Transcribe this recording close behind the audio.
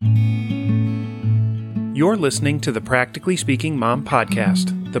You're listening to the Practically Speaking Mom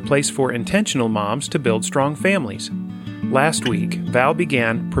Podcast, the place for intentional moms to build strong families. Last week, Val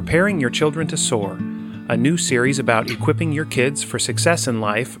began Preparing Your Children to Soar, a new series about equipping your kids for success in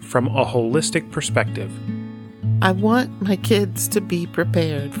life from a holistic perspective. I want my kids to be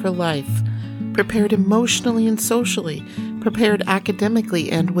prepared for life, prepared emotionally and socially, prepared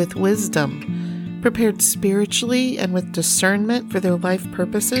academically and with wisdom, prepared spiritually and with discernment for their life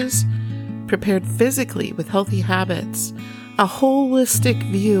purposes, prepared physically with healthy habits, a holistic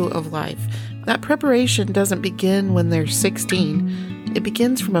view of life. That preparation doesn't begin when they're 16. It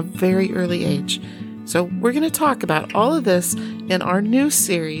begins from a very early age. So we're going to talk about all of this in our new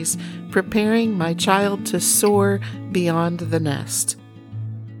series, Preparing My Child to Soar Beyond the Nest.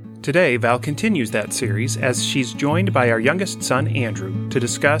 Today, Val continues that series as she's joined by our youngest son, Andrew, to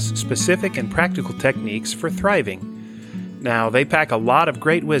discuss specific and practical techniques for thriving. Now, they pack a lot of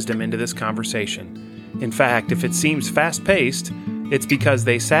great wisdom into this conversation. In fact, if it seems fast-paced, it's because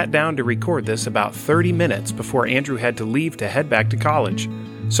they sat down to record this about 30 minutes before Andrew had to leave to head back to college.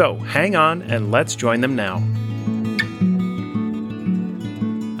 So, hang on and let's join them now.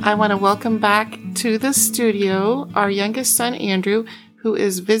 I want to welcome back to the studio our youngest son, Andrew, who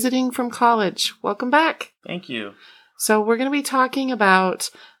is visiting from college. Welcome back. Thank you. So we're going to be talking about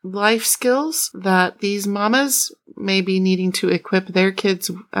life skills that these mamas may be needing to equip their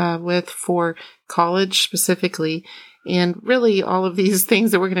kids with for college specifically. And really, all of these things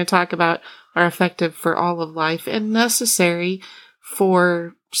that we're going to talk about are effective for all of life and necessary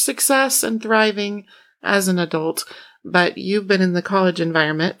for success and thriving as an adult. But you've been in the college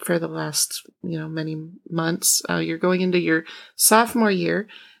environment for the last, many months. You're going into your sophomore year.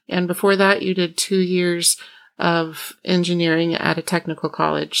 And before that, you did 2 years of engineering at a technical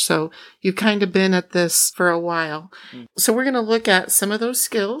college. So you've kind of been at this for a while. So we're going to look at some of those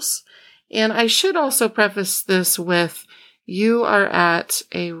skills. And I should also preface this with, you are at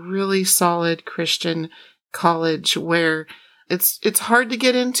a really solid Christian college where it's hard to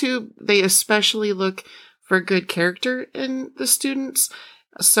get into. They especially look for good character in the students.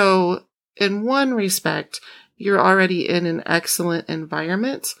 So in one respect, you're already in an excellent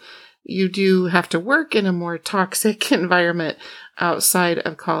environment. You do have to work in a more toxic environment outside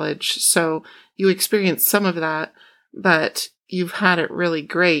of college. So you experience some of that, but you've had it really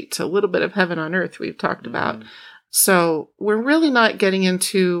great. A little bit of heaven on earth we've talked about. So we're really not getting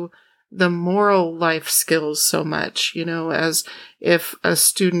into the moral life skills so much, as if a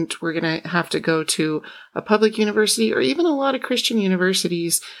student were going to have to go to a public university or even a lot of Christian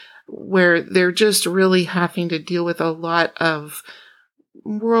universities where they're just really having to deal with a lot of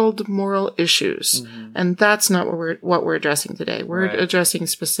world moral issues. And that's not what we're addressing today. We're addressing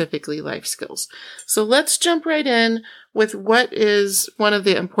specifically life skills. So let's jump right in with what is one of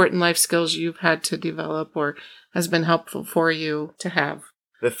the important life skills you've had to develop or has been helpful for you to have.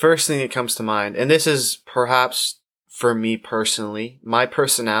 The first thing that comes to mind, and this is perhaps for me personally, my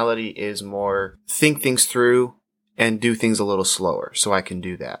personality is more think things through and do things a little slower so I can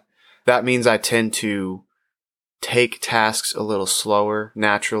do that. That means I tend to take tasks a little slower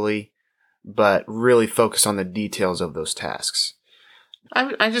naturally, but really focus on the details of those tasks.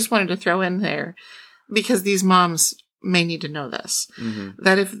 I just wanted to throw in there, because these moms may need to know this,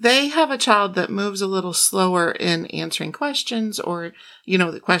 that if they have a child that moves a little slower in answering questions or,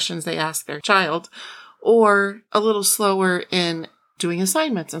 the questions they ask their child, or a little slower in doing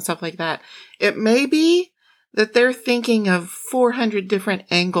assignments and stuff like that, it may be that they're thinking of 400 different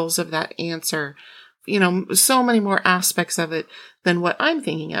angles of that answer, so many more aspects of it than what I'm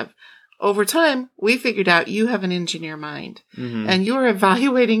thinking of. Over time, we figured out you have an engineer mind, and you're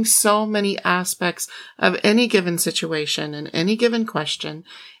evaluating so many aspects of any given situation and any given question.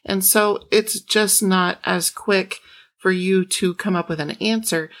 And so it's just not as quick for you to come up with an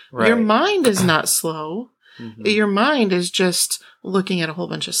answer. Right. Your mind is not slow. Your mind is just looking at a whole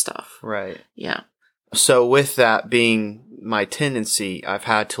bunch of stuff. Right. Yeah. So with that being my tendency, I've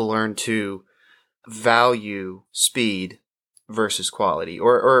had to learn to value speed versus quality,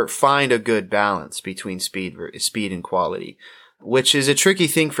 or find a good balance between speed and quality, which is a tricky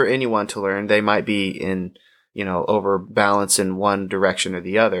thing for anyone to learn. They might be in, overbalance in one direction or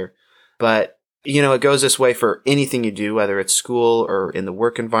the other. But, it goes this way for anything you do, whether it's school or in the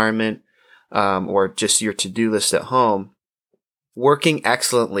work environment, or just your to-do list at home. Working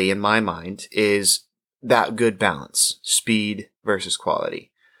excellently, in my mind, is that good balance, speed versus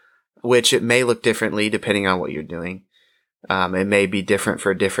quality, which it may look differently depending on what you're doing. It may be different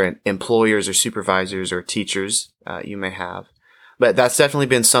for different employers or supervisors or teachers you may have. But that's definitely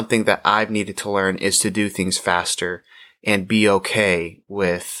been something that I've needed to learn, is to do things faster and be okay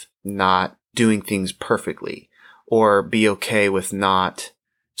with not doing things perfectly or be okay with not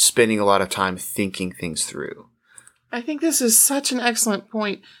spending a lot of time thinking things through. I think this is such an excellent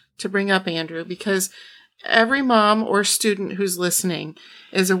point to bring up, Andrew, because every mom or student who's listening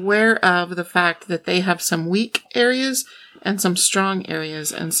is aware of the fact that they have some weak areas and some strong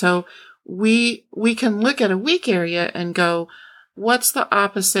areas. And so we can look at a weak area and go, what's the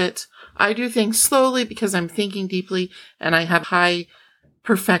opposite? I do things slowly because I'm thinking deeply and I have high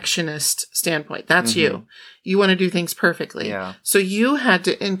perfectionist standpoint. That's you. You want to do things perfectly. Yeah. So you had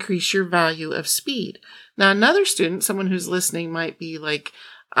to increase your value of speed. Now, another student, someone who's listening, might be like,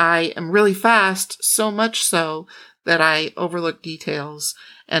 I am really fast, so much so that I overlook details,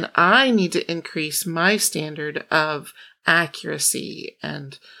 and I need to increase my standard of accuracy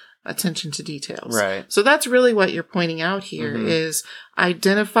and attention to details. Right. So that's really what you're pointing out here is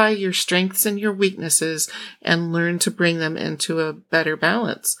identify your strengths and your weaknesses and learn to bring them into a better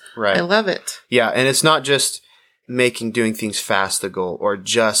balance. Right. I love it. Yeah. And it's not just doing things fast the goal or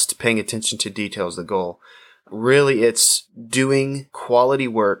just paying attention to details the goal. Really, it's doing quality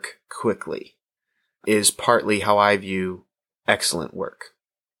work quickly is partly how I view excellent work.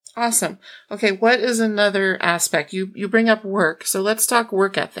 Awesome. Okay, what is another aspect? You bring up work, so let's talk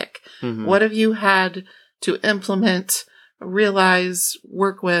work ethic. What have you had to implement, realize,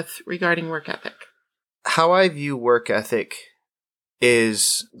 work with regarding work ethic? How I view work ethic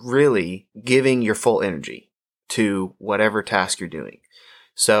is really giving your full energy to whatever task you're doing.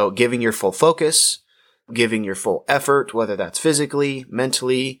 So giving your full focus, giving your full effort, whether that's physically,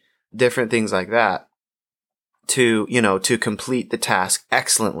 mentally, different things like that. To complete the task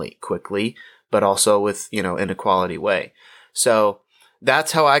excellently, quickly, but also with, in a quality way. So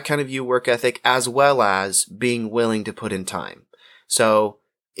that's how I kind of view work ethic, as well as being willing to put in time. So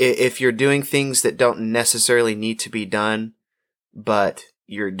if you're doing things that don't necessarily need to be done, but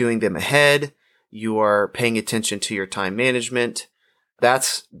you're doing them ahead, you are paying attention to your time management.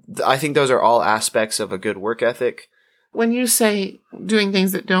 I think those are all aspects of a good work ethic. When you say doing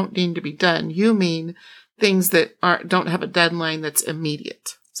things that don't need to be done, you mean things that don't have a deadline that's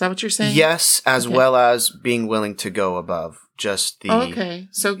immediate. Is that what you're saying? Yes, as well as being willing to go above just the... Okay,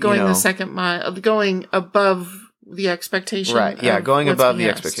 so going the second mile, going above the expectation. Right, yeah, going above the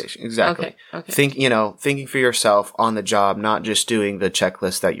expectation. Exactly. Okay. Thinking for yourself on the job, not just doing the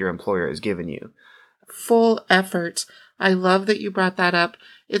checklist that your employer has given you. Full effort. I love that you brought that up.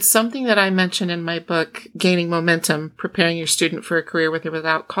 It's something that I mention in my book, Gaining Momentum, Preparing Your Student for a Career with or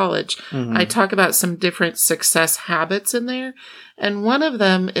Without College. I talk about some different success habits in there. And one of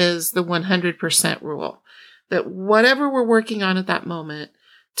them is the 100% rule, that whatever we're working on at that moment,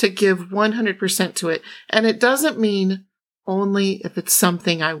 to give 100% to it. And it doesn't mean only if it's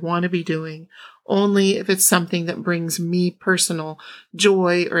something I want to be doing, only if it's something that brings me personal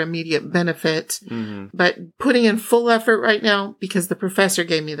joy or immediate benefit. But putting in full effort right now because the professor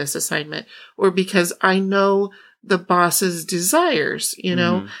gave me this assignment or because I know the boss's desires,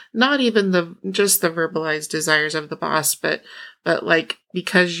 not even just the verbalized desires of the boss, but like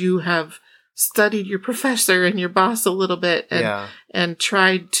because you have studied your professor and your boss a little bit and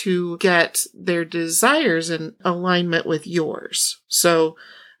tried to get their desires in alignment with yours. So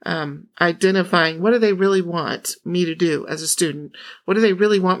identifying what do they really want me to do as a student? What do they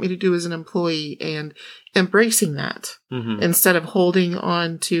really want me to do as an employee? And embracing that instead of holding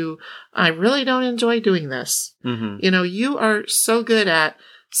on to, I really don't enjoy doing this. You are so good at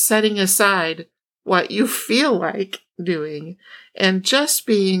setting aside what you feel like doing and just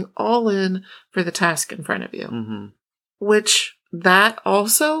being all in for the task in front of you, which that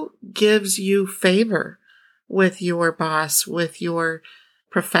also gives you favor with your boss, with your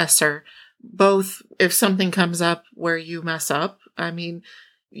professor, both if something comes up where you mess up. I mean,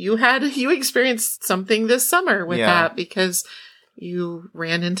 you experienced something this summer with that because you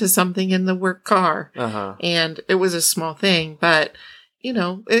ran into something in the work car and it was a small thing, but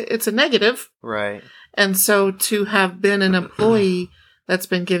it's a negative. Right. And so to have been an employee that's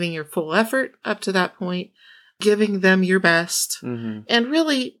been giving your full effort up to that point, giving them your best and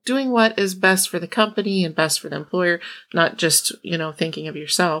really doing what is best for the company and best for the employer, not just, thinking of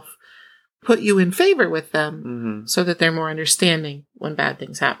yourself, put you in favor with them so that they're more understanding when bad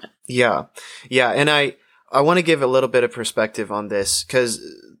things happen. Yeah. Yeah. And I want to give a little bit of perspective on this because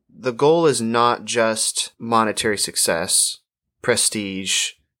the goal is not just monetary success,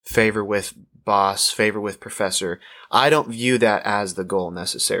 prestige, favor with boss, favor with professor. I don't view that as the goal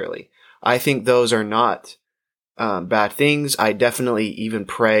necessarily. I think those are not bad things. I definitely even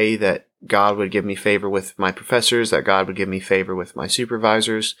pray that God would give me favor with my professors, that God would give me favor with my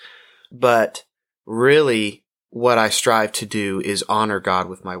supervisors. But really, what I strive to do is honor God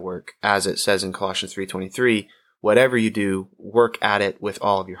with my work. As it says in Colossians 3:23, whatever you do, work at it with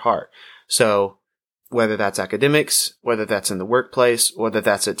all of your heart. So whether that's academics, whether that's in the workplace, whether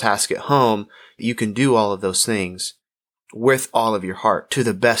that's a task at home, you can do all of those things with all of your heart to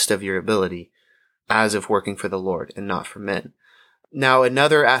the best of your ability as if working for the Lord and not for men. Now,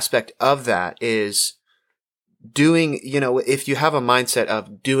 another aspect of that is doing, if you have a mindset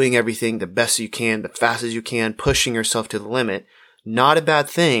of doing everything the best you can, the fast as you can, pushing yourself to the limit, not a bad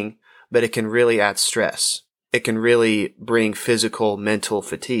thing, but it can really add stress. It can really bring physical, mental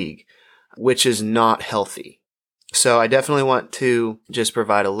fatigue, which is not healthy. So I definitely want to just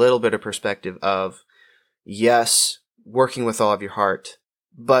provide a little bit of perspective of, yes, working with all of your heart,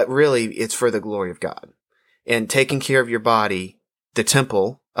 but really it's for the glory of God. And taking care of your body, the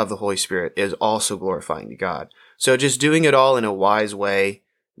temple of the Holy Spirit, is also glorifying to God. So just doing it all in a wise way,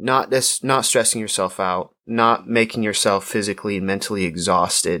 not stressing yourself out, not making yourself physically and mentally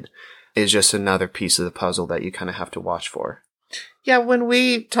exhausted, is just another piece of the puzzle that you kind of have to watch for. Yeah, when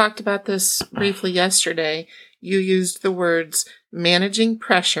we talked about this briefly yesterday, you used the words managing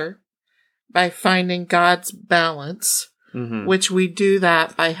pressure by finding God's balance, which we do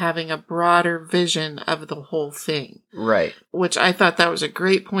that by having a broader vision of the whole thing. Right. Which I thought that was a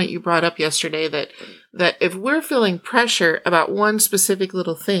great point you brought up yesterday, that if we're feeling pressure about one specific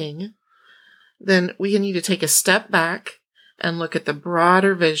little thing, then we need to take a step back and look at the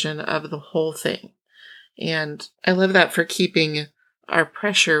broader vision of the whole thing. And I love that for keeping our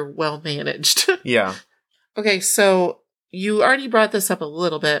pressure well managed. Yeah. Okay, so you already brought this up a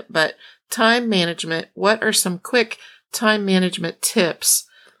little bit, but time management, what are some quick time management tips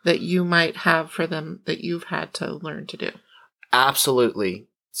that you might have for them that you've had to learn to do? Absolutely.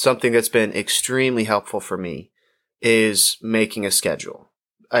 Something that's been extremely helpful for me is making a schedule,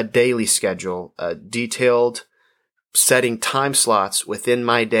 a daily schedule, a detailed setting time slots within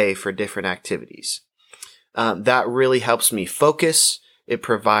my day for different activities. That really helps me focus. It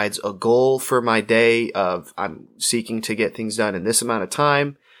provides a goal for my day of I'm seeking to get things done in this amount of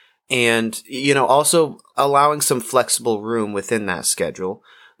time. And, also allowing some flexible room within that schedule.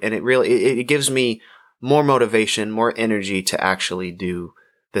 And it gives me more motivation, more energy to actually do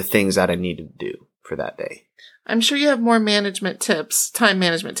the things that I need to do for that day. I'm sure you have more time management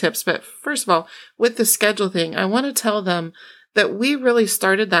tips. But first of all, with the schedule thing, I want to tell them that we really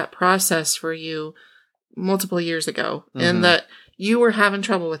started that process for you multiple years ago, and that you were having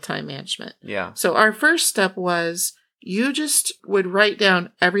trouble with time management. Yeah. So our first step was you just would write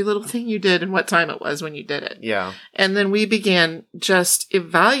down every little thing you did and what time it was when you did it. Yeah. And then we began just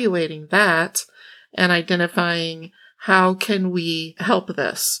evaluating that and identifying how can we help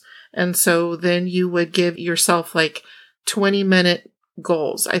this. And so then you would give yourself like 20-minute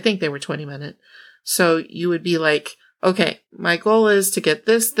goals. I think they were 20-minute. So you would be like, okay, my goal is to get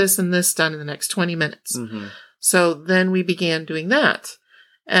this, this, and this done in the next 20 minutes. So then we began doing that.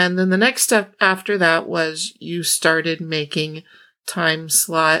 And then the next step after that was you started making time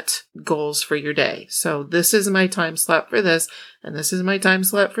slot goals for your day. So this is my time slot for this, and this is my time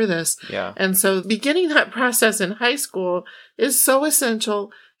slot for this. Yeah. And so beginning that process in high school is so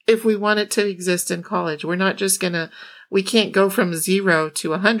essential if we want it to exist in college. We're not just we can't go from 0 to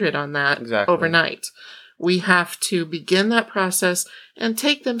 100 on that overnight. We have to begin that process and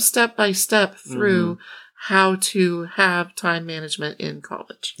take them step by step through how to have time management in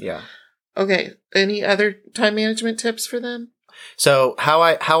college. Yeah. Okay. Any other time management tips for them? So how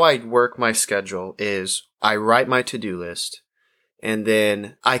I work my schedule is I write my to-do list, and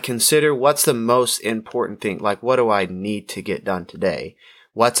then I consider what's the most important thing. Like, what do I need to get done today?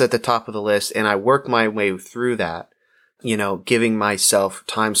 What's at the top of the list? And I work my way through that, giving myself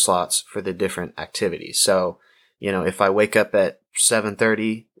time slots for the different activities. So, if I wake up at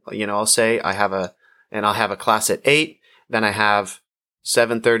 7:30, I'll say I'll have a class at 8. Then I have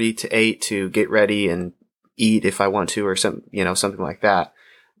 7:30 to 8 to get ready and eat if I want to, or something like that.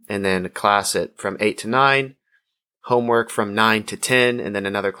 And then a class from 8 to 9, homework from 9 to 10, and then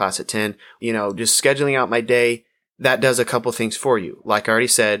another class at 10. Just scheduling out my day, that does a couple things for you. Like I already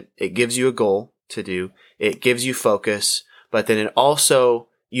said, it gives you a goal to do. It gives you focus, but then it also,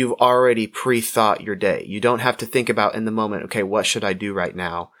 you've already pre-thought your day. You don't have to think about in the moment, okay, what should I do right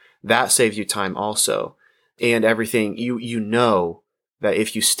now? That saves you time also. And everything, you know that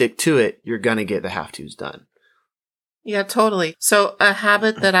if you stick to it, you're going to get the have-tos done. Yeah, totally. So a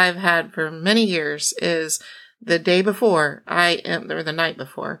habit that I've had for many years is the day before or the night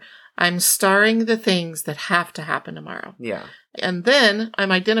before, I'm starring the things that have to happen tomorrow. Yeah. And then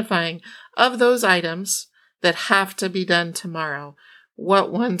I'm identifying of those items that have to be done tomorrow,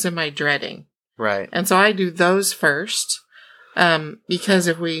 what ones am I dreading? Right. And so I do those first. Because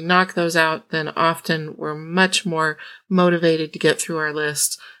if we knock those out, then often we're much more motivated to get through our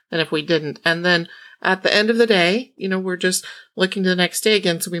list than if we didn't. And then at the end of the day, we're just looking to the next day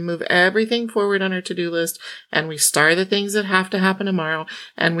again. So we move everything forward on our to-do list and we star the things that have to happen tomorrow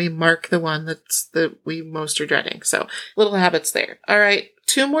and we mark the one that we most are dreading. So little habits there. All right.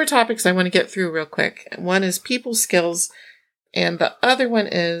 2 more topics I want to get through real quick. One is people skills and the other one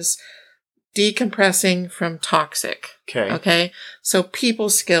is decompressing from toxic. Okay. So people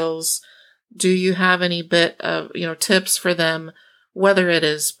skills, do you have any bit of, tips for them, whether it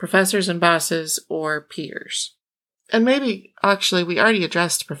is professors and bosses or peers? And maybe actually we already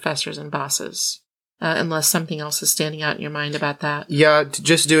addressed professors and bosses, unless something else is standing out in your mind about that. Yeah.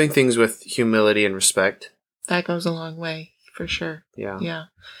 Just doing things with humility and respect. That goes a long way for sure. Yeah. Yeah.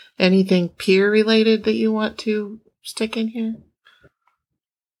 Anything peer related that you want to stick in here?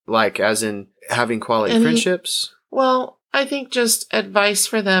 Like as in having quality friendships? Well, I think just advice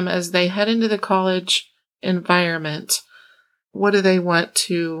for them as they head into the college environment. What do they want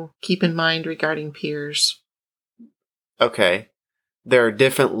to keep in mind regarding peers? Okay. There are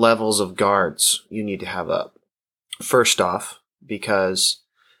different levels of guards you need to have up. First off, because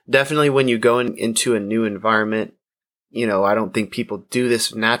definitely when you go into a new environment, I don't think people do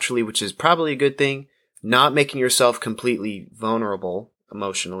this naturally, which is probably a good thing. Not making yourself completely vulnerable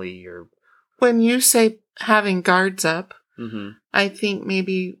emotionally or... When you say having guards up, mm-hmm. I think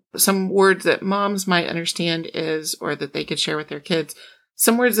maybe some words that moms might understand is, or that they could share with their kids,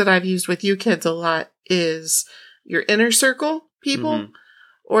 some words that I've used with you kids a lot is your inner circle people, mm-hmm.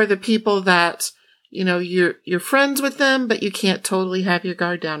 or the people that, you're friends with them, but you can't totally have your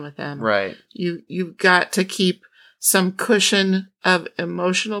guard down with them. Right. You've got to keep some cushion of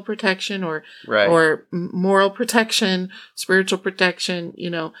emotional protection or moral protection, spiritual protection,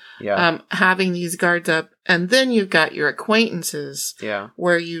 having these guards up. And then you've got your acquaintances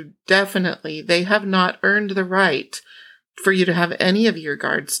where you they have not earned the right for you to have any of your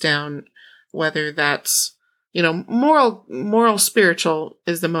guards down, whether that's, moral, spiritual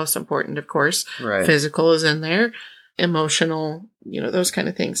is the most important, of course. Right. Physical is in there, emotional, those kind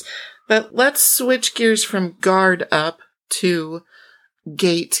of things. But let's switch gears from guard up to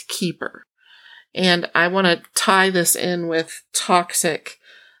gatekeeper. And I want to tie this in with toxic.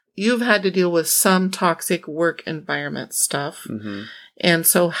 You've had to deal with some toxic work environment stuff. Mm-hmm. And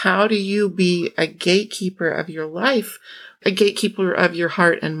so how do you be a gatekeeper of your life, a gatekeeper of your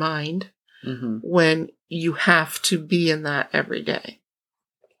heart and mind mm-hmm. when you have to be in that every day?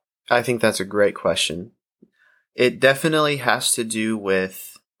 I think that's a great question. It definitely has to do with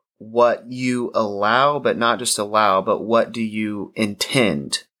what you allow, but not just allow, but what do you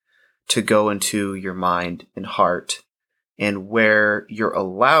intend to go into your mind and heart, and where you're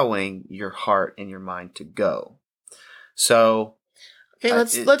allowing your heart and your mind to go. So, okay,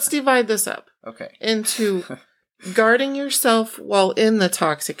 let's divide this up. Okay. Into guarding yourself while in the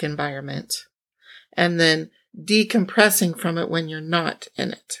toxic environment, and then decompressing from it when you're not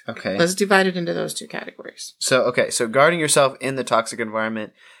in it. Okay. Let's divide it into those 2 categories. So guarding yourself in the toxic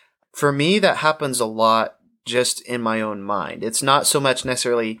environment. For me, that happens a lot just in my own mind. It's not so much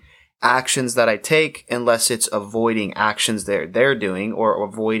necessarily actions that I take unless it's avoiding actions they're doing or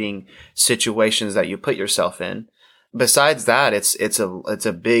avoiding situations that you put yourself in. Besides that, it's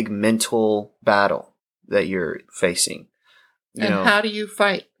a big mental battle that you're facing. How do you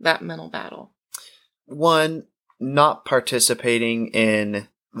fight that mental battle? One, not participating in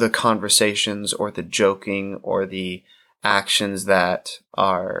the conversations or the joking or the actions that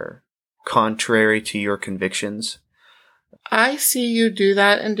are contrary to your convictions. I see you do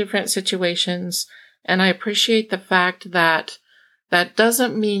that in different situations, and I appreciate the fact that that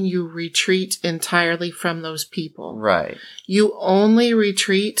doesn't mean you retreat entirely from those people. Right. You only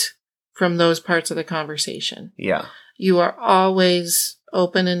retreat from those parts of the conversation. Yeah. You are always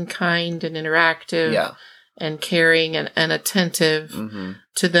open and kind and interactive and caring and attentive mm-hmm.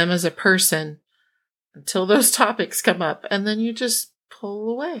 to them as a person until those topics come up, and then you just pull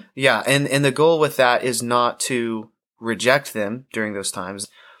away. Yeah, and the goal with that is not to reject them during those times.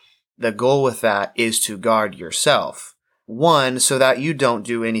 The goal with that is to guard yourself. One, so that you don't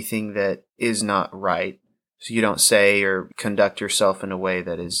do anything that is not right. So you don't say or conduct yourself in a way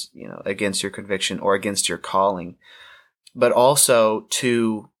that is, against your conviction or against your calling. But also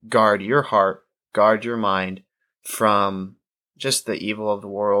to guard your heart, guard your mind from just the evil of the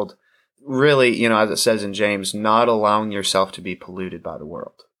world. Really, as it says in James, not allowing yourself to be polluted by the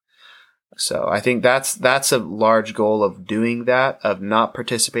world. So I think that's a large goal of doing that, of not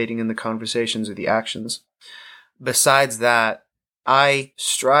participating in the conversations or the actions. Besides that, I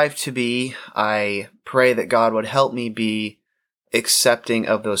strive to be. I pray that God would help me be accepting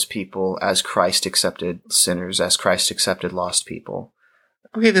of those people as Christ accepted sinners, as Christ accepted lost people.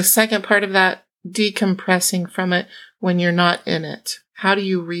 Okay, the second part of that, decompressing from it when you're not in it. How do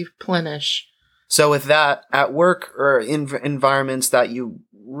you replenish? So with that, at work or in environments that you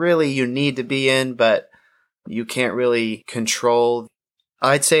need to be in, but you can't really control,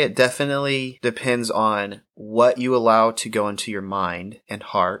 I'd say it definitely depends on what you allow to go into your mind and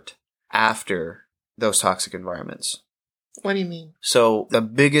heart after those toxic environments. What do you mean? So the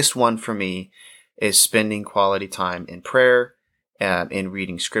biggest one for me is spending quality time in prayer, in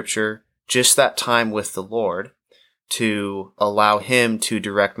reading scripture, just that time with the Lord to allow Him to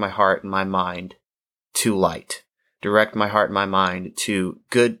direct my heart and my mind to light, direct my heart and my mind to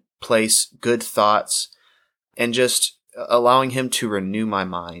good place, good thoughts, and just allowing Him to renew my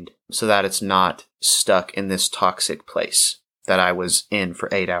mind so that it's not stuck in this toxic place that I was in for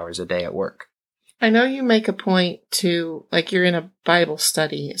 8 hours a day at work. I know you make a point to, like, you're in a Bible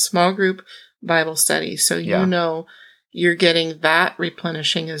study, a small group Bible study, so you know you're getting that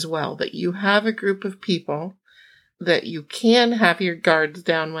replenishing as well, that you have a group of people that you can have your guards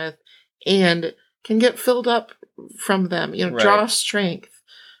down with and can get filled up from them, draw strength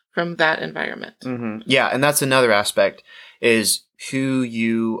from that environment. Mm-hmm. Yeah, and that's another aspect, is who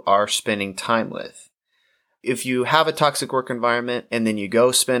you are spending time with. If you have a toxic work environment and then you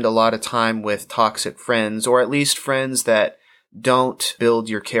go spend a lot of time with toxic friends, or at least friends that don't build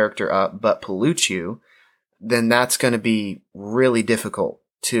your character up but pollute you, then that's going to be really difficult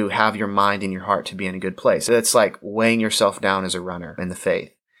to have your mind and your heart to be in a good place. It's like weighing yourself down as a runner in the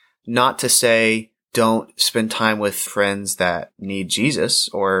faith. Not to say don't spend time with friends that need Jesus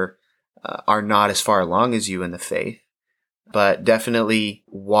or are not as far along as you in the faith, but definitely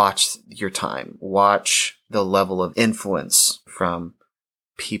watch your time. Watch the level of influence from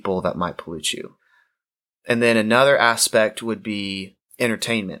people that might pollute you. And then another aspect would be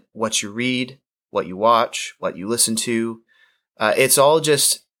entertainment. What you read, what you watch, what you listen to. It's all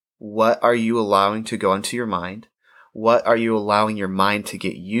just, what are you allowing to go into your mind? What are you allowing your mind to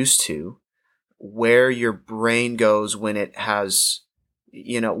get used to? Where your brain goes when it has,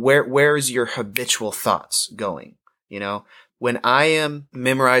 where is your habitual thoughts going? When I am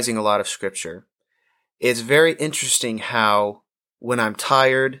memorizing a lot of scripture, it's very interesting how when I'm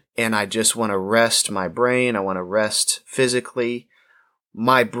tired and I just want to rest my brain, I want to rest physically,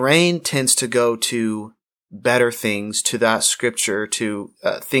 my brain tends to go to better things, to that scripture, to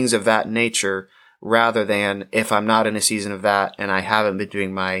things of that nature, rather than if I'm not in a season of that and I haven't been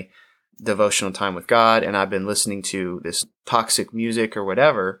doing my devotional time with God and I've been listening to this toxic music or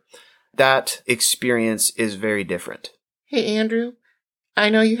whatever, that experience is very different. Hey, Andrew, I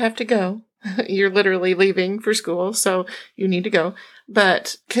know you have to go. You're literally leaving for school, so you need to go.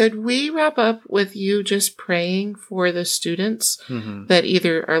 But could we wrap up with you just praying for the students that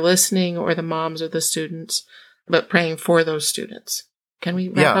either are listening or the moms of the students, but praying for those students? Can we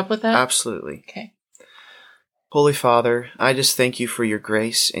wrap up with that? Absolutely. Okay. Holy Father, I just thank you for your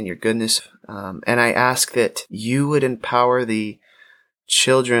grace and your goodness. And I ask that you would empower the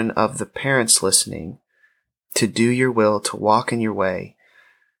children of the parents listening to do your will, to walk in your way.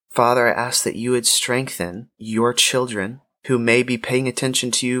 Father, I ask that you would strengthen your children who may be paying attention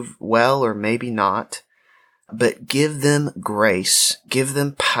to you well or maybe not, but give them grace, give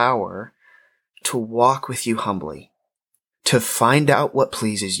them power to walk with you humbly, to find out what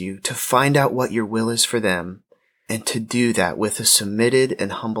pleases you, to find out what your will is for them, and to do that with a submitted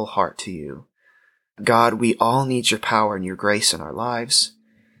and humble heart to you. God, we all need your power and your grace in our lives.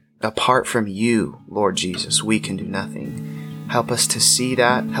 Apart from you, Lord Jesus, we can do nothing. Help us to see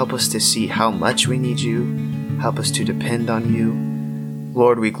that. Help us to see how much we need you. Help us to depend on you.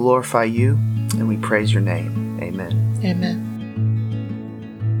 Lord, we glorify you and we praise your name. Amen. Amen.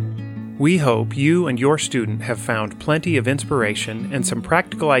 We hope you and your student have found plenty of inspiration and some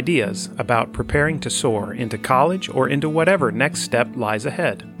practical ideas about preparing to soar into college or into whatever next step lies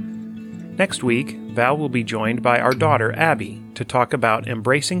ahead. Next week, Val will be joined by our daughter, Abby, to talk about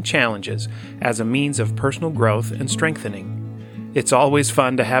embracing challenges as a means of personal growth and strengthening. It's always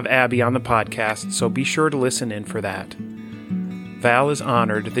fun to have Abby on the podcast, so be sure to listen in for that. Val is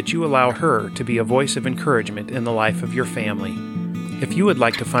honored that you allow her to be a voice of encouragement in the life of your family. If you would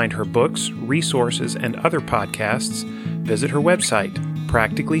like to find her books, resources, and other podcasts, visit her website,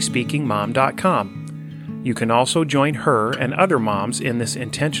 practicallyspeakingmom.com. You can also join her and other moms in this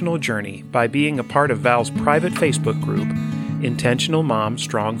intentional journey by being a part of Val's private Facebook group, Intentional Mom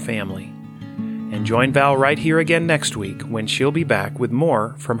Strong Family. And join Val right here again next week when she'll be back with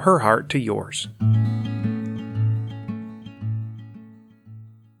more from her heart to yours.